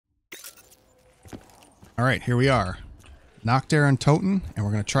All right, here we are. Nacht Der Untoten, and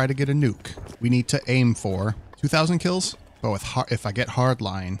we're going to try to get a nuke. We need to aim for 2,000 kills. But with if I get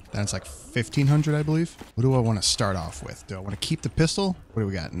hardline, then it's like 1,500, I believe. What do I want to start off with? Do I want to keep the pistol? What do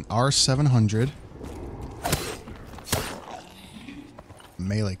we got? An R700.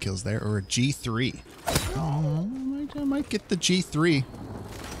 Melee kills there, or a G3. Oh, I might get the G3.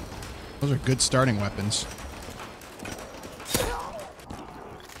 Those are good starting weapons.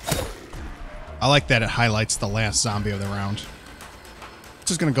 I like that it highlights the last zombie of the round.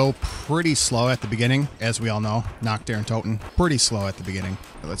 This is going to go pretty slow at the beginning, as we all know. Nacht Der Untoten, pretty slow at the beginning.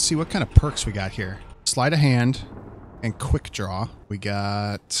 Let's see what kind of perks we got here. Sleight of hand and quick draw. We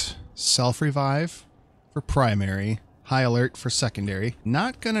got self-revive for primary, high alert for secondary.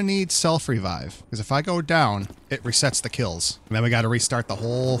 Not going to need self-revive, because if I go down, it resets the kills. And then we got to restart the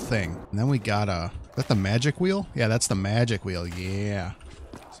whole thing. And then we got a... Is that the magic wheel? Yeah, that's the magic wheel. Yeah.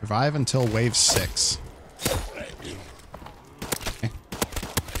 Survive until wave 6. Okay.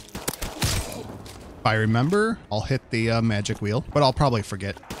 If I remember, I'll hit the magic wheel, but I'll probably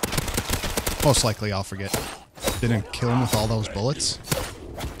forget. Most likely I'll forget. Didn't kill him with all those bullets.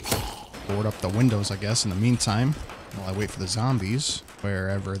 Board up the windows, I guess, in the meantime, while I wait for the zombies,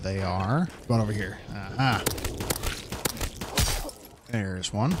 wherever they are. Going over here. Aha.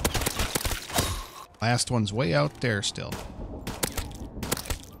 There's one. Last one's way out there still.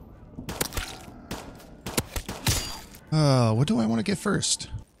 What do I want to get first?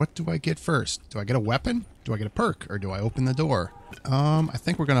 What do I get first? Do I get a weapon? Do I get a perk? Or do I open the door? I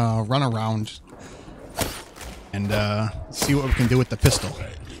think we're gonna run around and see what we can do with the pistol.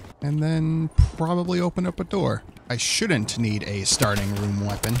 And then probably open up a door. I shouldn't need a starting room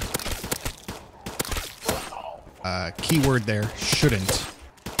weapon. Keyword there, shouldn't.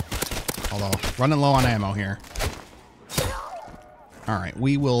 Although, running low on ammo here. Alright,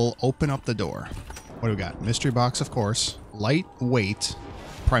 we will open up the door. What do we got? Mystery box, of course. Lightweight,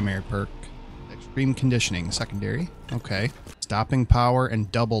 primary perk. Extreme conditioning, secondary. Okay. Stopping power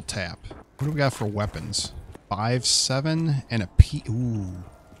and double tap. What do we got for weapons? 5.7 and a P... Ooh.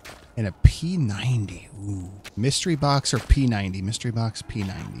 And a P90. Ooh. Mystery box or P90? Mystery box,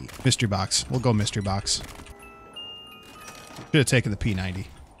 P90. Mystery box. We'll go mystery box. Should have taken the P90.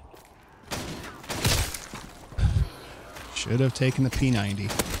 Should have taken the P90.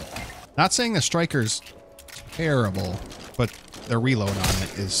 Not saying the striker's terrible, but the reload on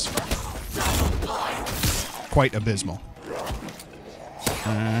it is quite abysmal.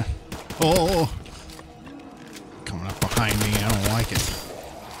 Oh! Coming up behind me, I don't like it.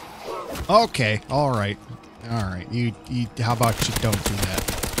 Okay, alright. Alright, you, how about you don't do that?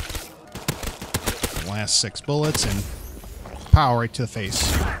 Last 6 bullets and power right to the face.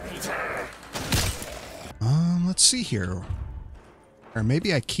 Let's see here. Or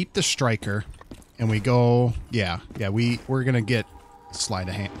maybe I keep the striker and we go... Yeah, we're gonna get sleight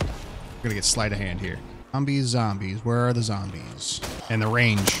of hand. We're gonna get sleight of hand here. Zombies, where are the zombies? And the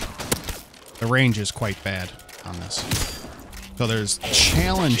range. The range is quite bad on this. So there's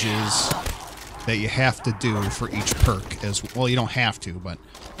challenges that you have to do for each perk as well. You don't have to, but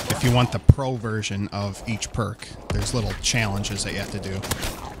if you want the pro version of each perk, there's little challenges that you have to do.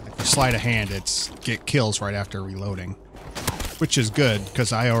 Like for sleight of hand, it's get kills right after reloading. Which is good,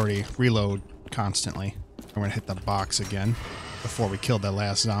 because I already reload constantly. I'm going to hit the box again before we kill the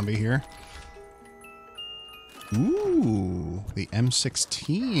last zombie here. Ooh, the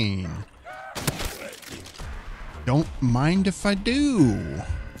M16. Don't mind if I do.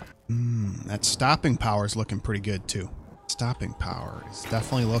 That stopping power is looking pretty good, too. Stopping power is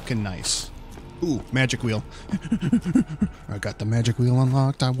definitely looking nice. Ooh, magic wheel. I got the magic wheel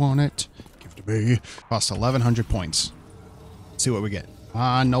unlocked. I want it. Give it to me. Cost 1,100 points. See what we get.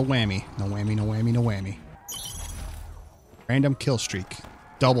 No whammy. No whammy, no whammy, no whammy. Random kill streak.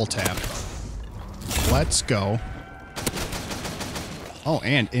 Double tap. Let's go. Oh,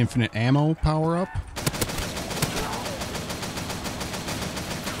 and infinite ammo power up.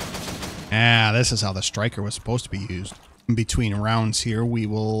 Ah, this is how the striker was supposed to be used. In between rounds here, we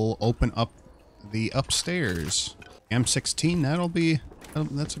will open up the upstairs. M16,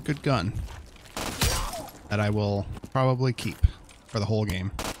 that's a good gun. That I will probably keep for the whole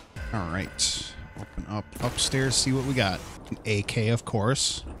game. Alright. Open up upstairs, see what we got. An AK, of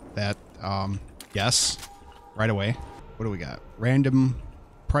course. That, yes. Right away. What do we got? Random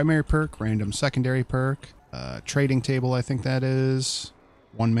primary perk, random secondary perk. Trading table, I think that is.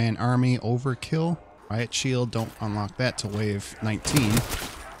 One-man army, overkill. Riot shield, don't unlock that till wave 19.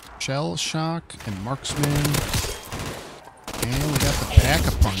 Shell shock and marksman. And we got the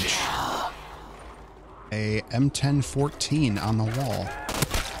pack-a-punch. A M1014 on the wall.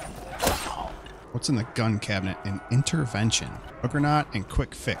 What's in the gun cabinet? An intervention. Juggernaut and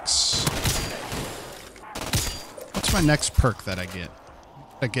quick fix. What's my next perk that I get?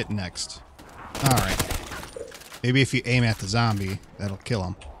 What do I get next? Alright. Maybe if you aim at the zombie, that'll kill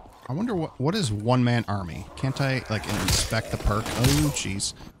him. I wonder what is one-man army? Can't I, like, inspect the perk? Oh,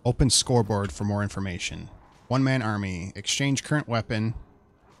 jeez. Open scoreboard for more information. One-man army. Exchange current weapon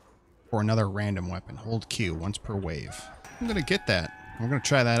for another random weapon. Hold Q once per wave. I'm gonna get that. We're gonna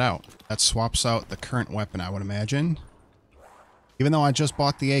try that out. That swaps out the current weapon, I would imagine. Even though I just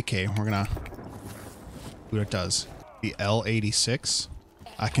bought the AK, we're gonna see what it does. The L86.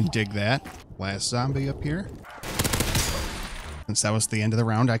 I can dig that. Last zombie up here. Since that was the end of the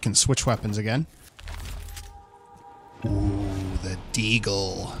round, I can switch weapons again. Ooh, the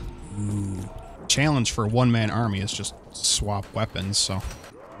Deagle. Ooh. Challenge for a one-man army is just swap weapons, so...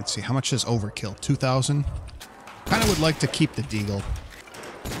 Let's see, how much is overkill? 2,000? Kind of would like to keep the Deagle.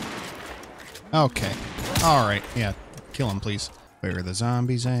 Okay. Alright, yeah. Kill him, please. Where are the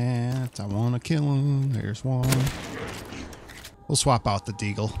zombies at? I want to kill them. There's one. We'll swap out the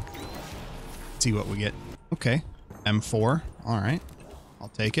Deagle. See what we get. Okay. M4. Alright. I'll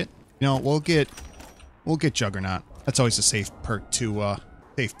take it. You know, we'll get Juggernaut. That's always a safe perk to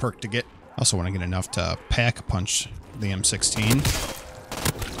get. Also want to get enough to pack punch the M16.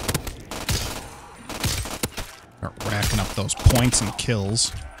 Start racking up those points and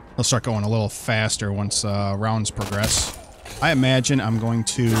kills. They'll start going a little faster once rounds progress. I imagine I'm going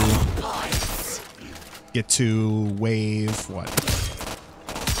to get to wave, what?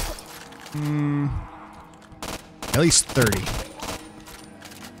 At least 30.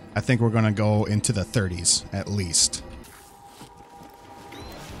 I think we're going to go into the 30s, at least.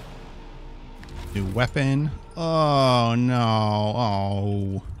 New weapon. Oh, no.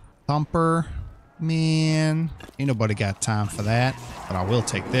 Oh. Thumper. Man. Ain't nobody got time for that. But I will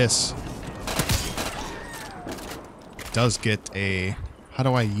take this. It does get a... How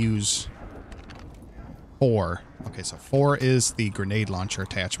do I use... 4. Okay, so 4 is the grenade launcher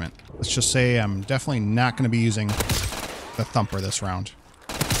attachment. Let's just say I'm definitely not going to be using the Thumper this round.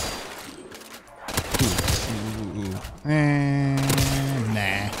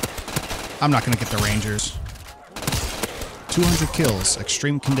 Nah. I'm not going to get the Rangers. 200 kills.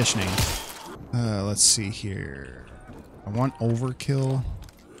 Extreme conditioning. Let's see here. I want overkill.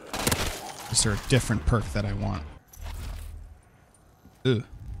 Is there a different perk that I want? Ugh.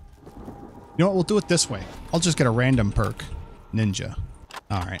 You know what? We'll do it this way. I'll just get a random perk. Ninja.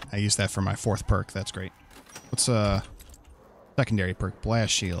 Alright, I used that for my 4th perk. That's great. What's a secondary perk?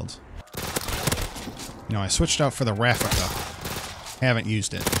 Blast Shield. You know, I switched out for the Raffica. Haven't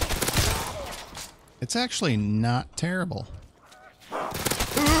used it. It's actually not terrible.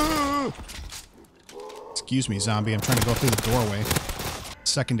 Excuse me, zombie. I'm trying to go through the doorway.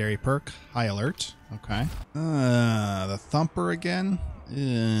 Secondary perk. High Alert. Okay. The Thumper again.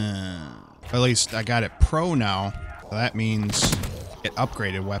 At least I got it pro now. So that means get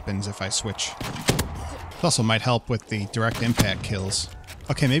upgraded weapons if I switch. It also might help with the direct impact kills.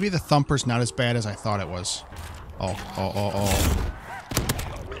 Okay, maybe the Thumper's not as bad as I thought it was. Oh.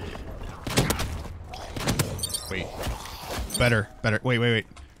 Wait. Better. Wait.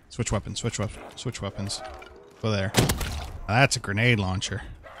 Switch weapons. Go there. Now that's a grenade launcher.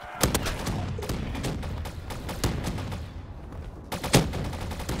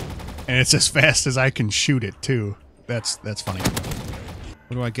 And it's as fast as I can shoot it, too. That's funny.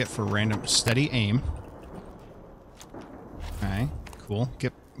 What do I get for random steady aim? Okay, cool.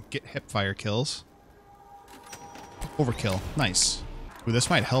 Get hip fire kills. Overkill. Nice. Ooh, this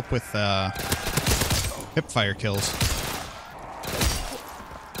might help with hip fire kills.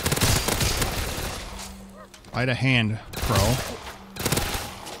 Light a hand, pro.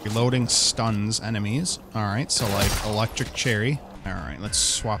 Reloading stuns enemies. Alright, so like electric cherry. Alright, let's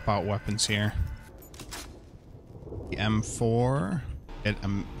swap out weapons here. The M4.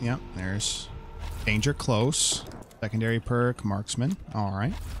 Yep, there's danger close. Secondary perk, marksman.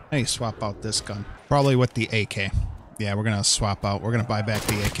 Alright. Hey, swap out this gun. Probably with the AK. Yeah, we're gonna swap out. We're gonna buy back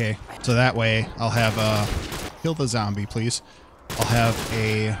the AK. So that way, I'll have kill the zombie, please. I'll have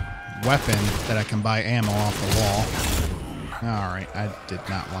a weapon that I can buy ammo off the wall. Alright, I did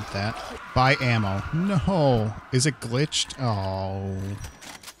not want that. Buy ammo. No! Is it glitched? Oh.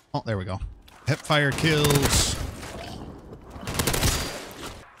 Oh, there we go. Hipfire kills.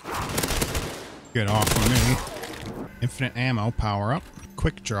 Get off of me. Infinite ammo, power up.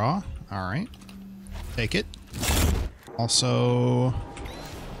 Quick draw. Alright. Take it. Also...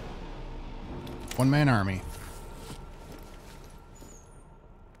 one-man army.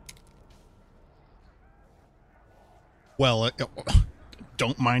 Well,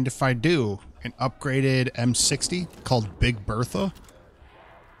 Don't mind if I do. An upgraded M60 called Big Bertha.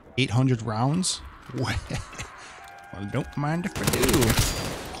 800 rounds. Well, don't mind if I do.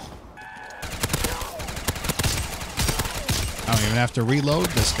 I don't even have to reload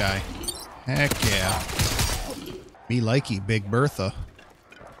this guy. Heck yeah. Me likey Big Bertha.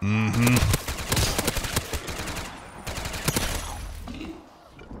 Mm-hmm.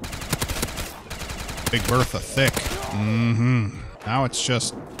 Big Bertha thick. Mm-hmm. Now it's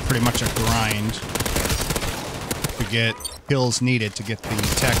just pretty much a grind to get kills needed to get the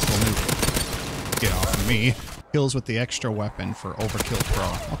tactical nuke. Get off of me. Kills with the extra weapon for Overkill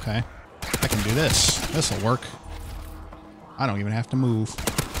Pro. Okay. I can do this. This'll work. I don't even have to move.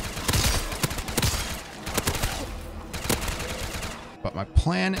 But my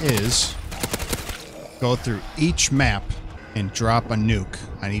plan is go through each map and drop a nuke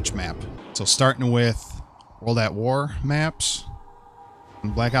on each map. So starting with World at War maps,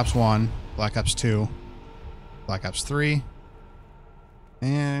 Black Ops 1, Black Ops 2, Black Ops 3,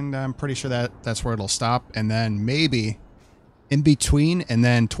 and I'm pretty sure that that's where it'll stop. And then maybe in between and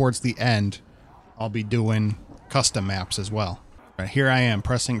then towards the end, I'll be doing custom maps as well. Right, here I am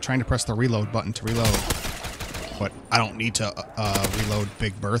trying to press the reload button to reload. But I don't need to reload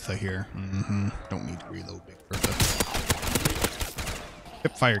Big Bertha here. Don't need to reload Big Bertha.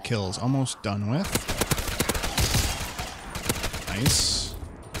 Hipfire kills almost done with. Nice.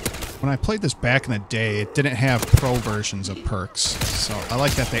 When I played this back in the day, it didn't have pro versions of perks. So I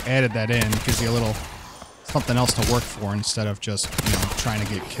like that they added that in. Gives you a little something else to work for instead of just, you know, trying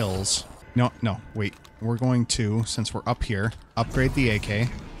to get kills. No, wait. We're going to, since we're up here, upgrade the AK.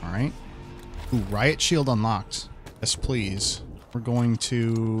 Alright. Ooh, Riot Shield unlocked. Yes, please. We're going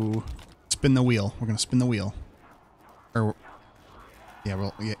to spin the wheel. We're going to spin the wheel. Or, yeah,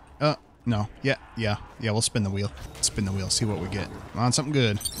 well, yeah. No. Yeah, we'll spin the wheel. Spin the wheel, see what we get. Come on, something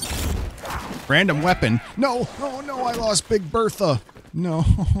good. Random weapon. No, I lost Big Bertha. No.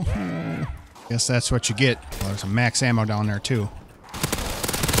 Guess that's what you get. Well, there's some max ammo down there, too.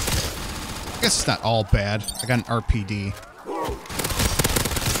 I guess it's not all bad. I got an RPD.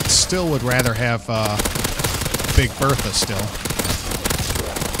 Still would rather have Big Bertha still.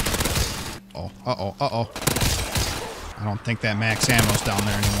 Uh-oh. I don't think that max ammo's down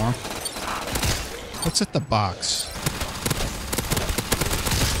there anymore. What's at the box?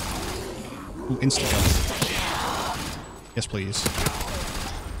 Ooh, insta-kill. Yes, please.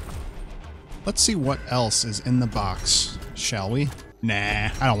 Let's see what else is in the box, shall we? Nah,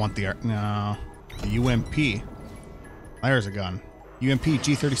 I don't want the... No. The UMP. There's a gun. UMP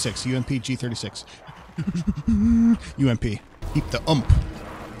G36. UMP G36. UMP. Keep the ump.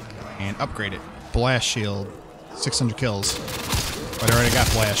 And upgrade it. Blast shield. 600 kills. But I already got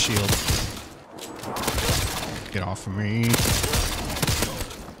blast shield. Get off of me.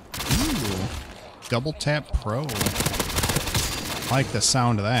 Ooh. Double tap pro. I like the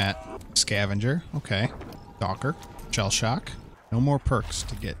sound of that. Scavenger. Okay. Stalker. Shell shock. No more perks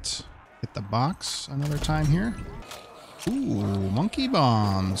to get. Hit the box another time here. Ooh, monkey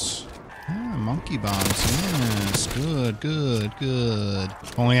bombs. Yeah, monkey bombs. Yes, good.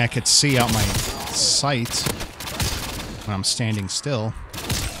 If only I could see out my sight when I'm standing still.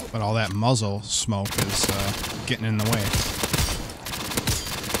 But all that muzzle smoke is getting in the way.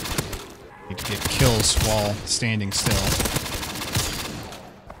 Need to get kills while standing still.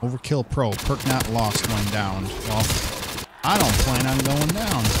 Overkill Pro. Perk not lost when down. Well, I don't plan on going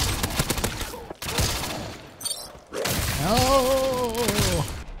down. Oh!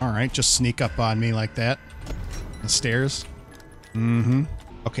 Alright, just sneak up on me like that. The stairs.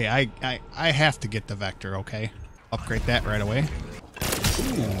 Okay, I have to get the Vector, okay? Upgrade that right away.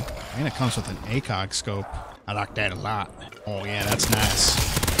 Ooh, and it comes with an ACOG scope. I like that a lot. Oh yeah, that's nice.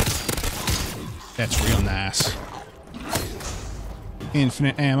 That's real nice.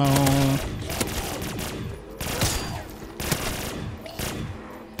 Infinite ammo.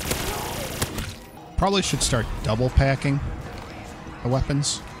 Probably should start double packing the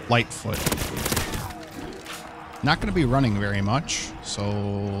weapons. Lightfoot. Not going to be running very much,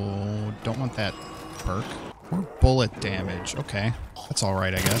 so don't want that perk. Or bullet damage. Okay, that's all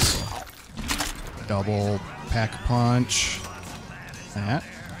right, I guess. Double pack punch. That.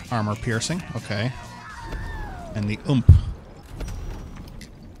 Armor piercing. Okay. And the oomph.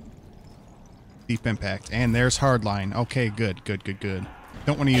 Deep impact. And there's hardline. Okay, good.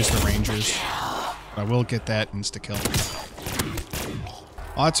 Don't want to use the Rangers. But I will get that insta-kill.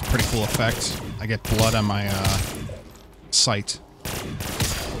 Oh, that's a pretty cool effect. I get blood on my sight.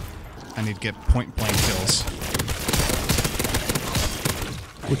 I need to get point-blank kills.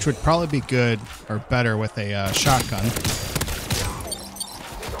 Which would probably be good, or better, with a shotgun.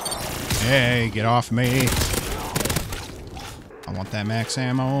 Hey, get off me. I want that max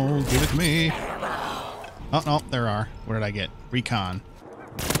ammo. Give it to me. Oh, no, there are. What did I get? Recon.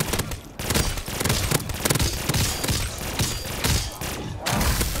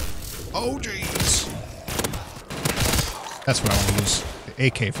 Oh, jeez. That's what I want to use. The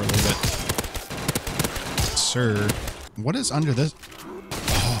AK for a little bit. Sir. What is under this?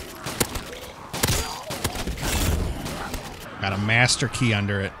 Oh. Got a master key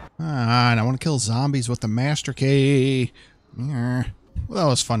under it. And I want to kill zombies with the master key. Well, that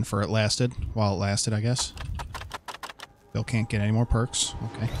was fun for it lasted. While it lasted, I guess. Still can't get any more perks.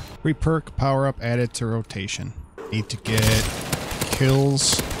 Okay. Free perk, power up added to rotation. Need to get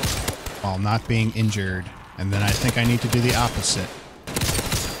kills while not being injured. And then I think I need to do the opposite.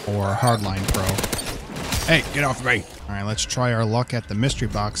 Or hardline pro. Hey, get off me! Alright, let's try our luck at the mystery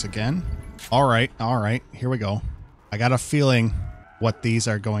box again. Alright, here we go. I got a feeling what these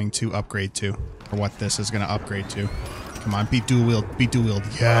are going to upgrade to. Or what this is going to upgrade to. Come on, be dual wield, be dual wield.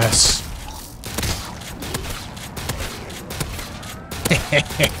 Yes!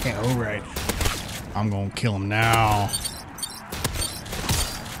 Alright. I'm gonna kill him now.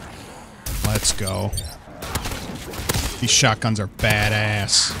 Let's go. These shotguns are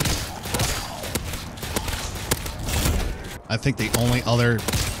badass. I think the only other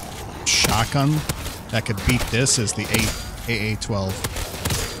shotgun that could beat this is the AA-12.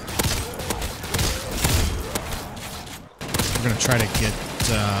 We're gonna try to get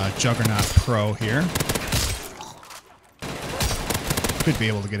Juggernaut Pro here. Could be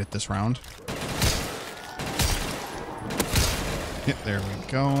able to get it this round. Yep, there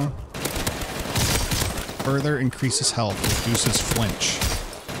we go. Further increases health, reduces flinch.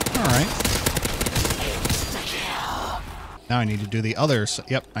 Alright. Now I need to do the others.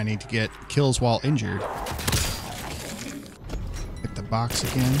 Yep, I need to get kills while injured. Hit the box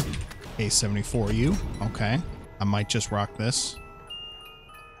again. A74U. Okay. I might just rock this.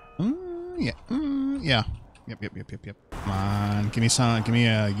 Yeah. Yeah. Yep. Come on. Give me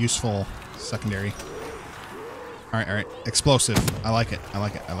a useful secondary. Alright. Explosive. I like it.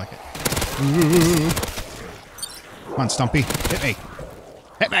 Ooh. Come on, Stumpy. Hit me!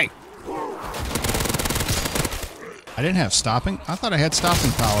 I didn't have stopping? I thought I had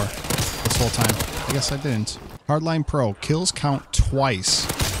stopping power this whole time. I guess I didn't. Hardline Pro. Kills count twice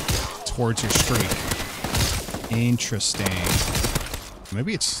towards your streak. Interesting.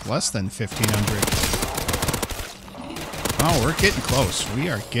 Maybe it's less than 1,500. Oh, we're getting close. We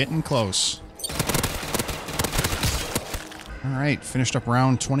are getting close. Alright, finished up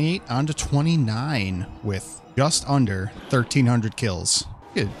round 28 on to 29 with just under 1,300 kills.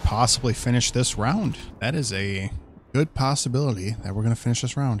 We could possibly finish this round. That is a good possibility that we're going to finish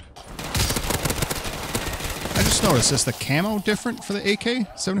this round. I just noticed, is the camo different for the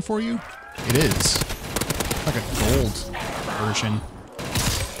AK-74U? It is. It's like a gold version.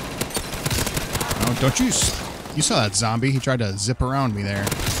 Oh, don't you... You saw that zombie. He tried to zip around me there.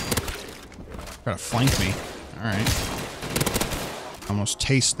 Try to flank me. Alright. Almost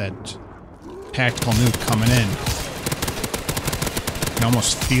taste that tactical nuke coming in. You can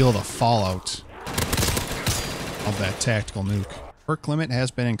almost feel the fallout of that tactical nuke. Perk limit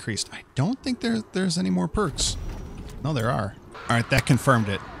has been increased. I don't think there's any more perks. No, there are. Alright, that confirmed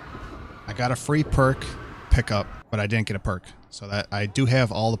it. I got a free perk pickup, but I didn't get a perk. So that I do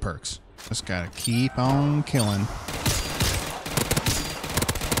have all the perks. Just gotta keep on killing.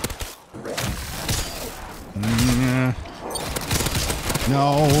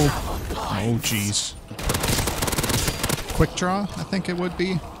 No. Oh, jeez. Quick draw, I think it would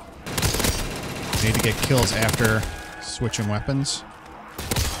be. Need to get kills after switching weapons.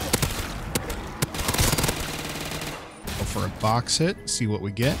 Go for a box hit, see what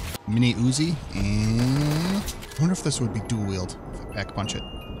we get. Mini Uzi, and I wonder if this would be dual wield if I pack punch it.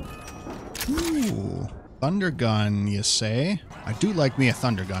 Ooh, thunder gun, you say? I do like me a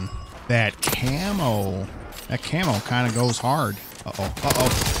thunder gun. That camo kind of goes hard. Uh-oh.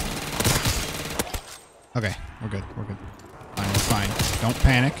 Okay, we're good. Fine. Don't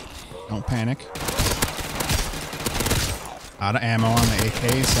panic. Out of ammo on the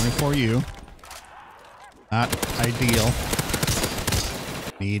AK-74U. Not ideal.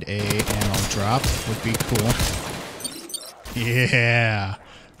 Need a ammo drop. Would be cool. Yeah!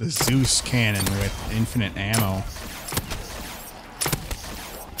 The Zeus cannon with infinite ammo.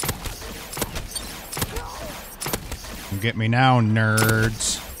 You get me now,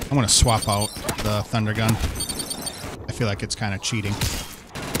 nerds. I'm gonna swap out the thunder gun. I feel like it's kind of cheating.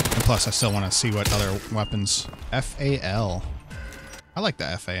 And plus, I still want to see what other weapons. FAL. I like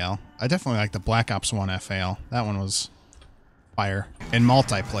the FAL. I definitely like the Black Ops 1 FAL. That one was fire. In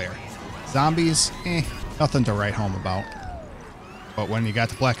multiplayer. Zombies, nothing to write home about. But when you got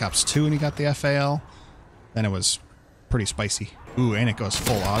the Black Ops 2 and you got the FAL, then it was pretty spicy. Ooh, and it goes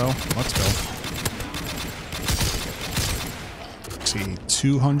full auto. Let's go. Let's see,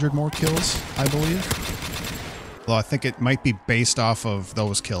 200 more kills, I believe. Well, I think it might be based off of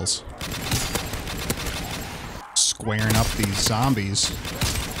those kills. Squaring up these zombies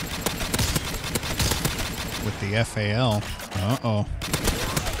with the FAL. Uh-oh.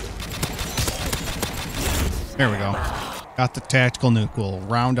 There we go. Got the tactical nuke. We'll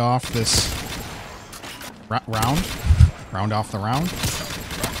round off this... Round off the round.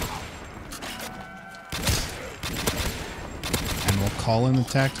 And we'll call in the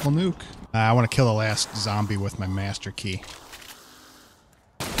tactical nuke. I want to kill the last zombie with my master key.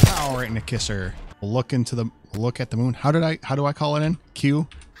 Pow, right in the kisser. We'll look into the... Look at the moon. How do I call it in? Q?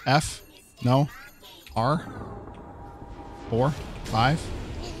 F? No? R? 4? 5?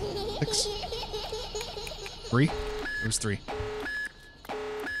 6? 3? It was 3.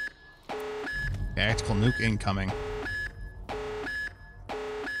 Tactical nuke incoming.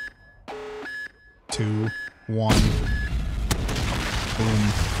 2, 1.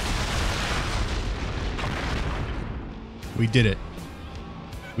 Boom. We did it.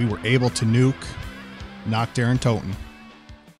 We were able to nuke Nacht Der Untoten.